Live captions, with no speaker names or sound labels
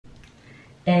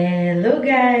Hello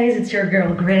guys, it's your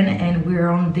girl Gwen and we're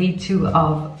on day 2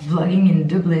 of vlogging in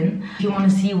Dublin. If you want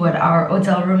to see what our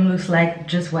hotel room looks like,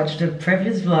 just watch the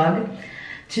previous vlog.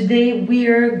 Today we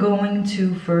are going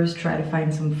to first try to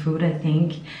find some food, I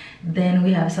think. Then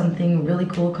we have something really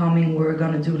cool coming. We're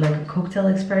gonna do like a cocktail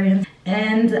experience.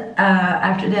 And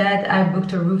after that I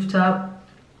booked a rooftop.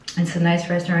 It's a nice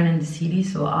restaurant in the city,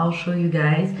 so I'll show you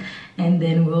guys. And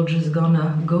then we're just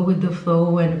gonna go with the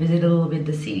flow and visit a little bit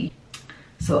the city.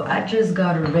 So I just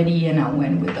got ready and I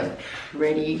went with a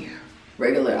pretty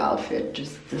regular outfit,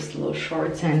 just this little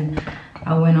shorts, and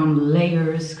I went on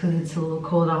layers because it's a little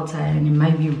cold outside and it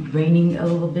might be raining a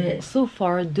little bit. So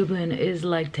far Dublin is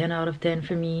like 10 out of 10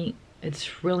 for me.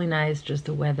 It's really nice, just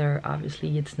the weather.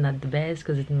 Obviously it's not the best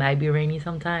because it might be rainy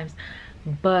sometimes,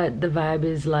 but the vibe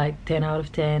is like 10 out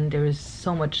of 10. There is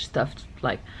so much stuff,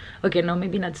 like, okay, no,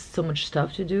 maybe not so much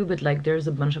stuff to do, but like there's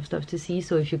a bunch of stuff to see.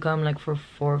 So if you come like for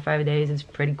 4 or 5 days, it's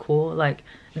pretty cool, like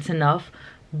it's enough.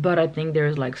 But I think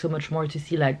there's like so much more to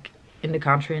see, like in the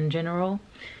country in general.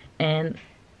 And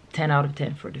 10 out of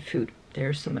 10 for the food.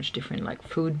 There's so much different like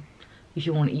food. If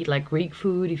you want to eat like Greek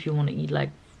food, if you want to eat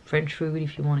like French food,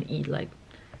 if you want to eat like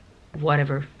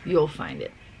whatever, you'll find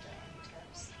it.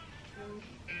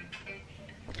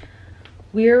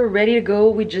 We're ready to go.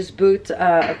 We just booked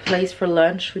a place for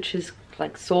lunch, which is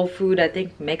like soul food, I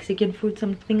think Mexican food,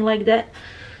 something like that.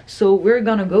 So we're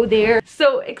gonna go there.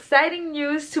 So exciting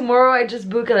news, tomorrow I just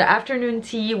booked an afternoon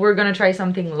tea. We're gonna try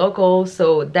something local,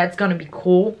 so that's gonna be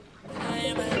cool.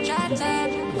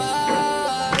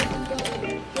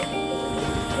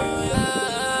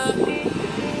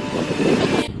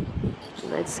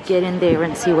 Let's get in there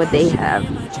and see what they have.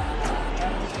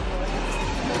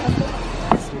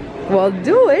 Well,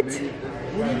 do it.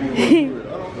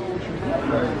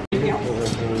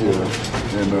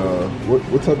 And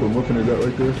what type of muffin is that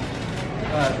right there?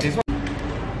 This one.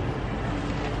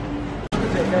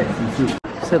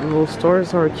 So the little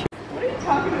stores are cute. What are you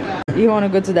talking about? You want to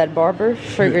go to that barber?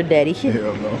 Sugar daddy.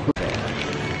 Hell no.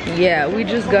 Yeah, we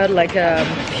just got like a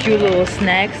few little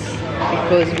snacks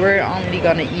because we're only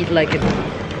gonna eat like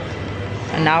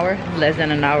an hour, less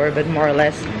than an hour, but more or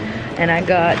less. And I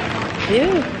got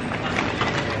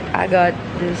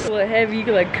this little heavy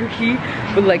like cookie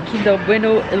with like Kinder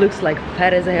Bueno. It looks like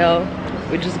fat as hell.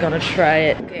 We're just gonna try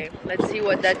it. Okay, let's see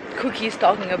what that cookie is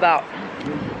talking about.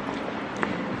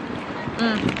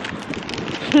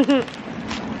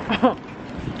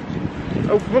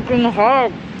 Oh, freaking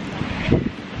hard.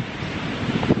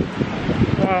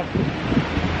 Wow.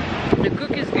 The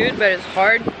cookie's good, but it's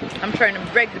hard. I'm trying to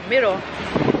break the middle.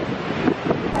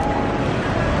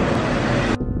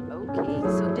 Okay,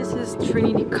 so this is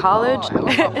Trinity College.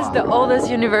 It's the oldest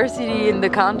university in the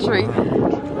country.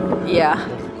 Yeah.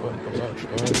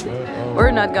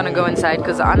 We're not gonna go inside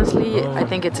because honestly, I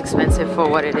think it's expensive for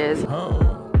what it is.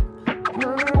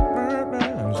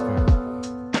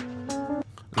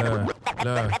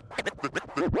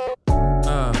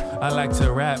 I like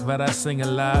to rap, but I sing a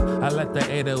lot. I let the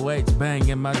 808s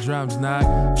bang and my drums knock.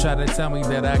 Try to tell me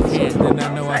that I can't, then I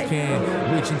know I can.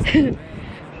 Reaching.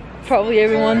 Probably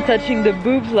everyone touching the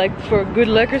boobs like for good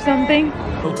luck or something.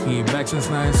 Okay, back since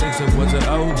 96 it was an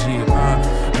OG.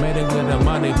 Made it with the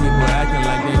money, people acting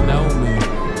like they know me.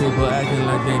 People acting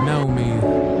like they know me.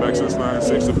 Back since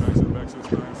 96.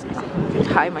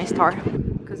 Hi, my star.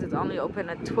 Because it's only open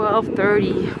at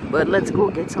 12:30. But let's go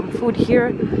get some food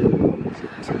here.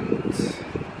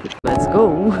 Let's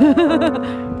go.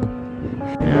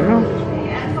 Yeah.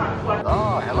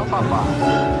 Oh, hello, Papa.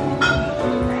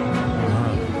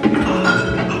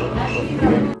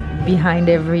 Behind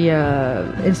every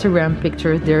Instagram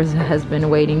picture, there has been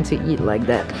waiting to eat like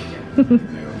that.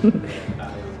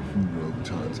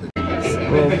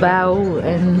 Little bow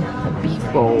and a beef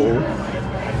bowl.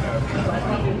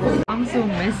 I'm so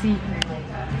messy.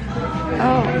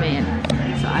 Oh man.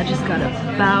 So I just got a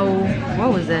bow.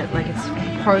 What was that? Like it's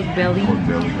pork belly.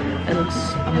 It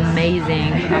looks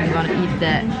amazing. I'm gonna eat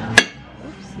that.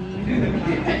 Oopsie.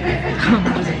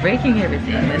 I'm just breaking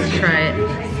everything. Let's try it.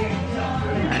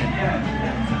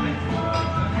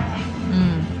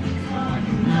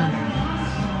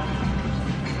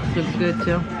 Looks good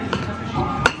too.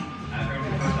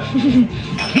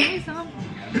 Give me some.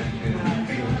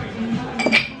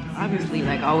 Obviously,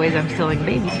 like always, I'm still in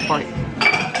baby's part.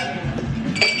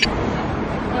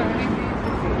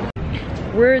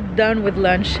 We're done with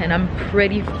lunch and I'm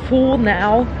pretty full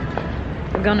now.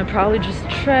 We're gonna probably just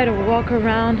try to walk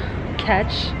around,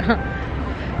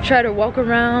 try to walk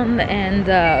around and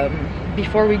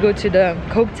before we go to the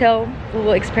cocktail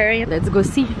little experience, let's go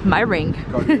see my ring.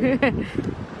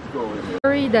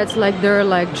 That's like their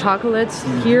like chocolates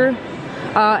here.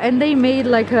 And they made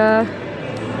like a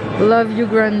love you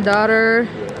granddaughter,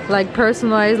 like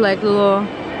personalized, like little,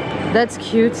 that's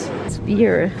cute. It's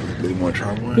beer.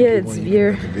 Yeah, it's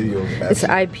beer. It's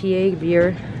IPA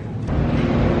beer.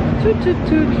 Toot, toot,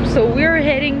 toot. So we're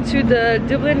heading to the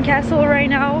Dublin Castle right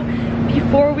now.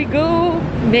 Before we go,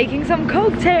 making some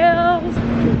cocktails.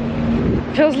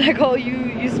 Feels like all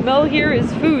you smell here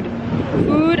is food.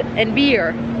 Food and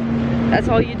beer. That's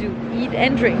all you do. Eat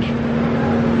and drink.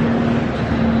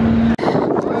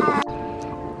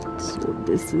 So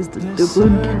this is the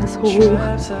Dublin Castle.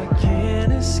 I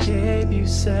can't escape. You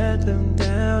set them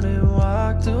down and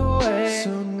walked away.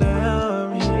 So now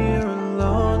I'm here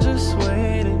alone, just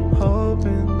waiting,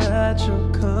 hoping that you'll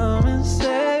come and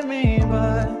save me.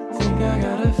 But I think I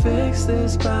gotta fix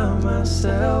this by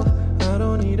myself. I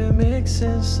don't need a mix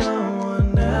in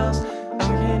someone else. I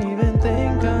can't even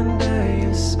think under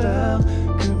your spell.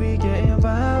 Could be getting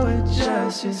by with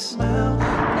just your smell.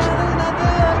 That'd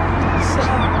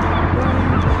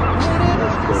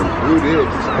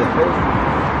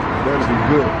be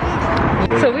good.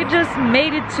 So we just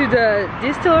made it to the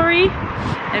distillery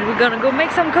and we're gonna go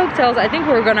make some cocktails. I think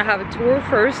we're gonna have a tour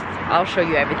first. I'll show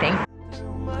you everything.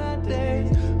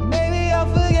 Maybe I'll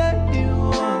forget you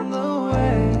on the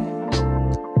way.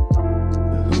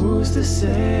 Who's to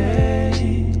say?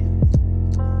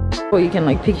 Well, you can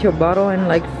like pick your bottle and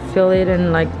like fill it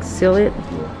and like seal it.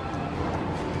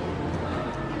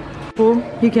 Cool.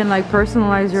 You can like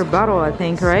personalize your bottle, I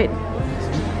think, right?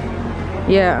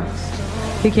 Yeah.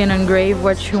 You can engrave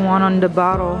what you want on the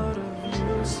bottle.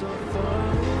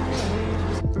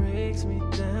 Breaks me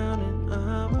down and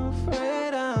I'm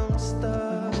afraid I'm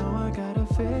stuck. Now I gotta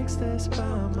fix this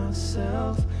by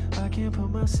myself. I can't put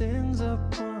my sins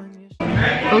upon you.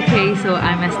 Okay, so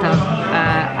I messed up.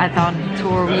 I thought the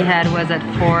tour we had was at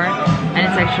 4 and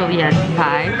it's actually at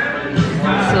 5.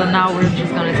 So now we're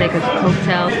just gonna take a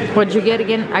cocktail. What'd you get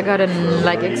again? I got an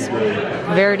like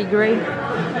Verdi Grey.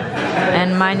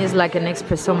 And mine is like an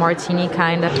espresso martini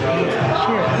kind of. Cheers.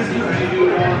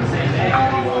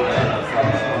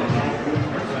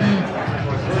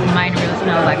 Mine really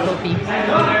smells like coffee.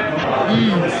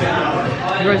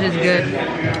 Yours is good.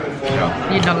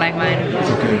 You don't like mine. It's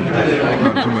okay. I'm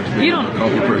not too much You don't.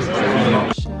 coffee person.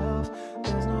 So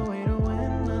There's no way to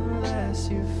win unless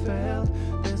you fail.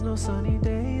 There's no sunny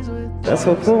days with. That's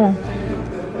so cool.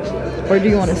 Where do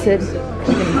you want to sit? You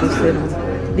can just sit.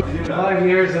 5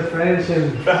 years of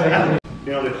friendship.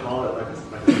 You know, they call it like a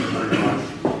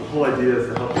the whole idea is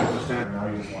to help you understand. Now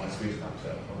you just want to squeeze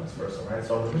cocktail from this first one, right?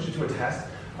 So I'll put you to a test.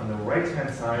 On the right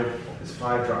hand side is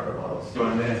 5 dropper bottles.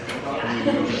 Go in there.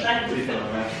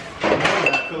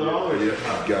 Fill it all the way.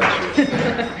 yeah,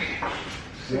 gotcha.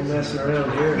 Don't mess around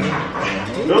here.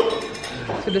 Nope.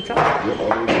 To the top.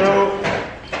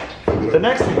 So the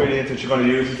next ingredient that you're going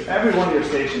to use is every one of your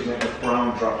stations make a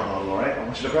brown dropper bottle, alright? I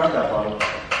want you to grab that bottle.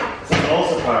 It's an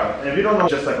emulsifier. And if you don't know,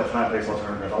 just like a plant-based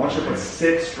alternative, I want you to put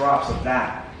 6 drops of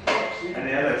that. And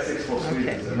they had like 6 full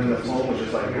squeezes, and then the foam was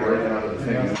just like breaking out of the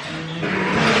thing.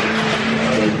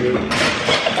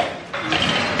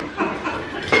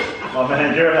 Oh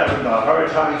man, you're having a hard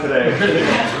time today.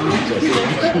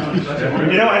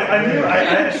 You know, I knew,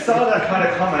 I saw that kind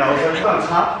of coming. I was like, on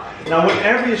top. Now,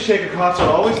 whenever you shake a cocktail,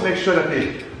 always make sure that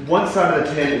the one side of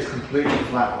the tin is completely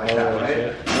flat like that,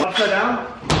 right? Upside down.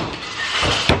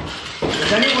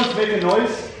 If anyone's making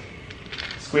noise,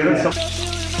 squealing something.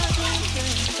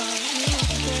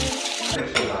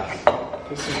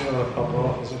 This is gonna pop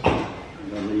off, is it?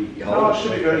 Oh, it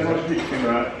should be good. As long as you keep your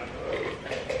finger on it.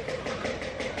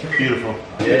 Beautiful.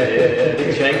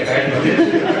 Yeah. Shake it.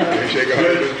 Shake it.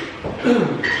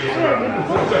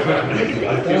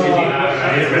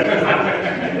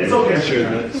 It's okay.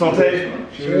 Saute.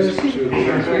 Cheers.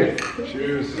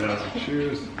 Cheers.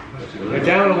 Cheers. You're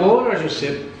down the water or just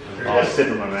sip? Oh,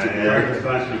 sipping, my man.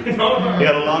 Yeah. You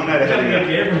got a long night ahead of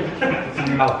you.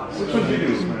 Which one do you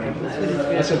do, man?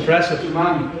 That's impressive.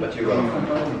 But you're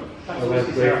welcome. I went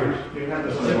grapefruit. You have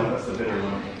this one. That's the bitter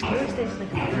one.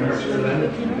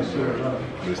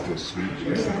 Just a sweet.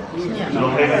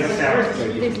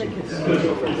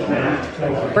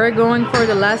 We're going for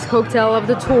the last cocktail of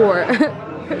the tour.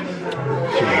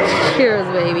 Cheers,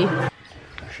 baby.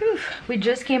 Whew. We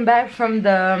just came back from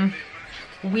the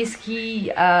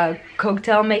whiskey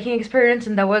cocktail making experience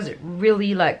and that was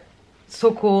really like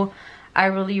so cool. I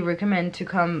really recommend to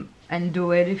come and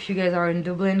do it if you guys are in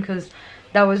Dublin because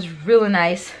that was really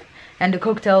nice and the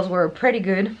cocktails were pretty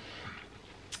good.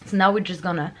 So now we're just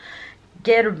gonna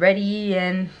get ready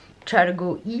and try to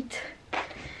go eat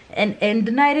and end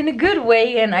the night in a good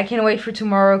way, and I can't wait for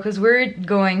tomorrow because we're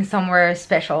going somewhere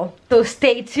special. So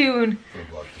stay tuned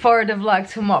for the vlog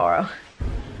tomorrow.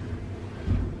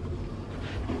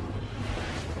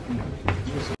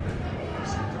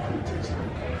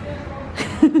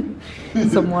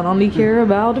 Someone only care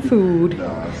about the food.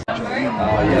 No.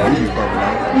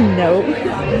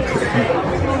 It's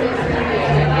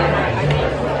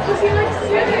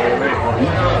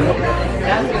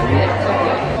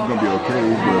gonna be okay,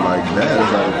 but like that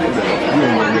is like you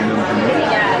ain't gonna get nothing from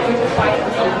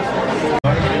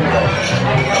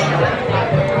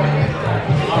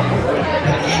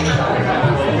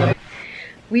that.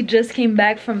 We just came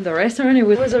back from the restaurant. It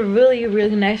was a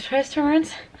really nice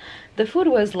restaurant. The food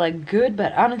was like good,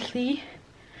 but honestly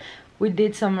we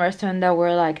did some restaurants that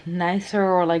were like nicer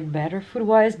or like better food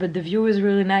wise, but the view is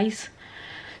really nice,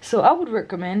 so I would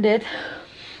recommend it.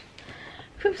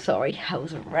 Oops, sorry, I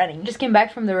was running. Just came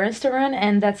back from the restaurant,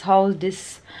 and that's how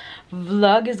this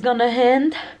vlog is gonna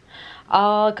end.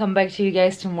 I'll come back to you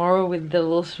guys tomorrow with the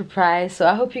little surprise. So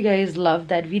I hope you guys loved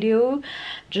that video.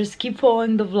 Just keep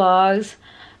following the vlogs,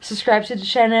 subscribe to the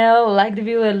channel, like the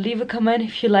video, and leave a comment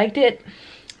if you liked it,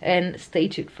 and stay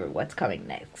tuned for what's coming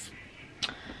next.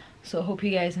 So hope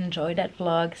you guys enjoyed that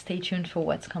vlog. Stay tuned for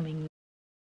what's coming.